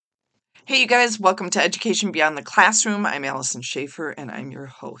Hey, you guys, welcome to Education Beyond the Classroom. I'm Allison Schaefer and I'm your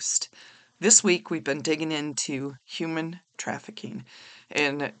host. This week we've been digging into human trafficking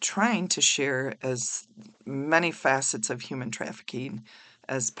and trying to share as many facets of human trafficking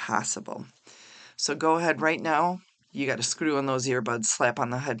as possible. So go ahead right now. You got to screw in those earbuds, slap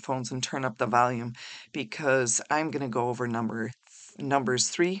on the headphones, and turn up the volume because I'm going to go over numbers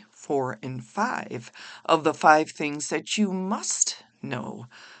 3, 4, and 5 of the 5 things that you must know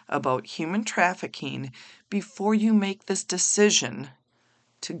about human trafficking before you make this decision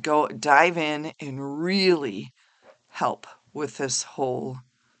to go dive in and really help with this whole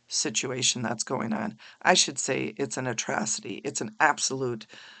situation that's going on. I should say it's an atrocity. It's an absolute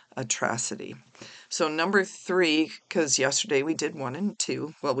atrocity. So, number 3, because yesterday we did 1 and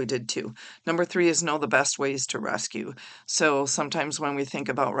 2. Well, we did 2. Number 3 is know the best ways to rescue. So, sometimes when we think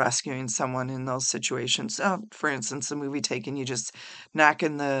about rescuing someone in those situations, for instance, the movie Taken, you just knock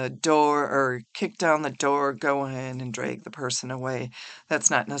in the door or kick down the door, go in and drag the person away.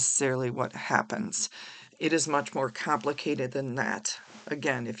 That's not necessarily what happens. It is much more complicated than that.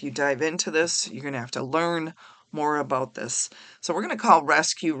 Again, if you dive into this, you're going to have to learn more about this. So we're going to call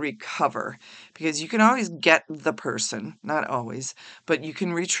rescue recover because you can always get the person, not always, but you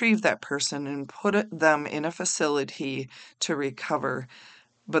can retrieve that person and put them in a facility to recover,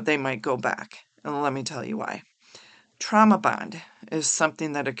 but they might go back. And let me tell you why. Trauma bond is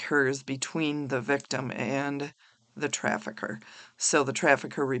something that occurs between the victim and the trafficker. So the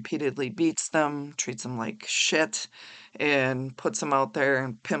trafficker repeatedly beats them, treats them like shit, and puts them out there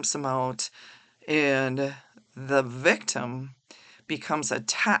and pimps them out. And the victim becomes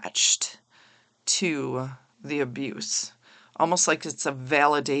attached to the abuse, almost like it's a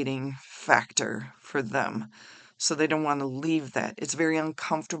validating factor for them. So they don't want to leave that. It's very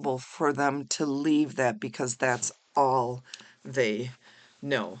uncomfortable for them to leave that because that's all they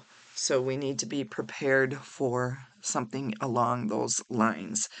know. So we need to be prepared for something along those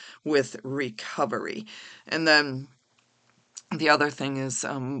lines with recovery. And then the other thing is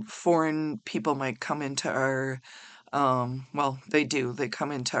foreign people might come into our, well, they do. They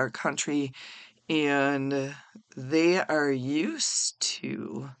come into our country and they are used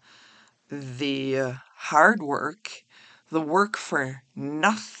to the hard work, the work for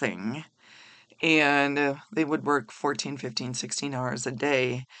nothing, and they would work 14, 15, 16 hours a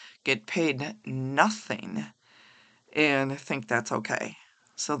day, get paid nothing, and think that's okay.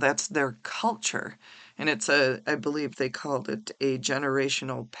 So that's their culture. And I believe they called it a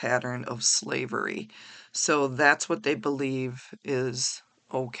generational pattern of slavery. So that's what they believe is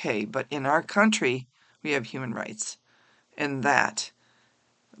okay. But in our country, we have human rights. And that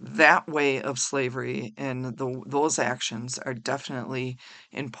way of slavery and those actions are definitely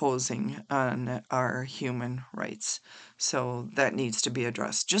imposing on our human rights. So that needs to be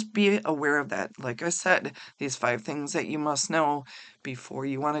addressed. Just be aware of that. Like I said, these 5 things that you must know before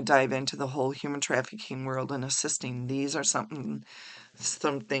you want to dive into the whole human trafficking world and assisting. These are some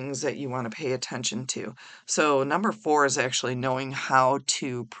things that you want to pay attention to. So number 4 is actually knowing how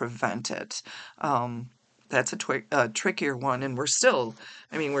to prevent it. That's a trickier one, and we're still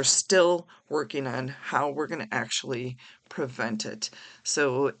working on how we're going to actually prevent it.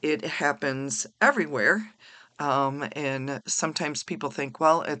 So it happens everywhere. And sometimes people think,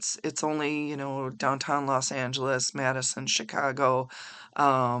 well, it's only, downtown Los Angeles, Madison, Chicago.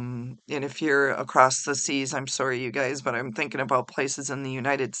 And if you're across the seas, I'm sorry, you guys, but I'm thinking about places in the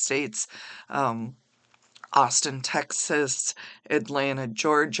United States. Austin, Texas, Atlanta,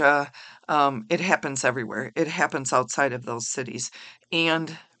 Georgia. It happens everywhere. It happens outside of those cities.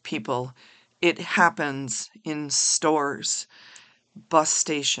 And people, it happens in stores, bus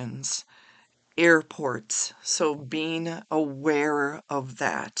stations, airports. So being aware of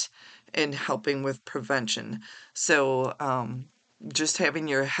that and helping with prevention. So just having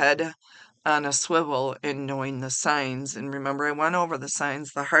your head on a swivel and knowing the signs. And remember, I went over the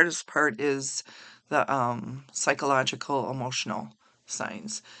signs. The hardest part is the psychological, emotional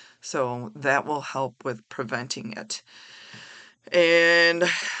signs. So that will help with preventing it. And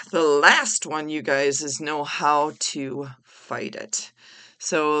the last one, you guys, is know how to fight it.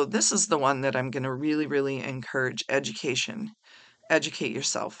 So this is the one that I'm going to really, really encourage education. Educate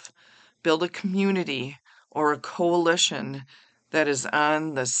yourself. Build a community or a coalition that is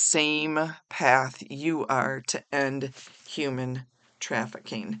on the same path you are to end human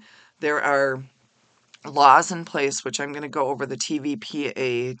trafficking. There are laws in place, which I'm going to go over the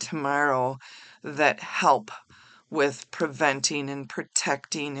TVPA tomorrow, that help with preventing and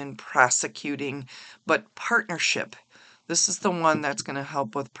protecting and prosecuting, but partnership. This is the one that's going to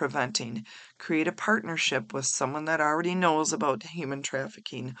help with preventing. Create a partnership with someone that already knows about human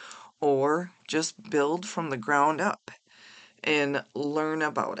trafficking, or just build from the ground up and learn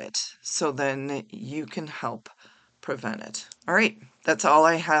about it so then you can help prevent it. All right, that's all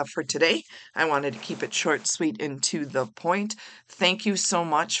I have for today. I wanted to keep it short, sweet, and to the point. Thank you so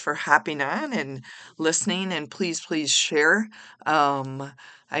much for hopping on and listening, and please share.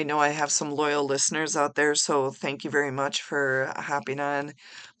 I know I have some loyal listeners out there, so thank you very much for hopping on.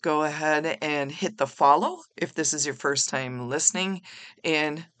 Go ahead and hit the follow if this is your first time listening,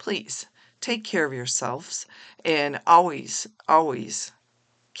 and please take care of yourselves and always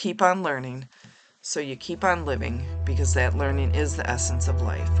keep on learning so you keep on living, because that learning is the essence of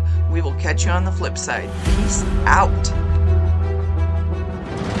life. We will catch you on the flip side. Peace out.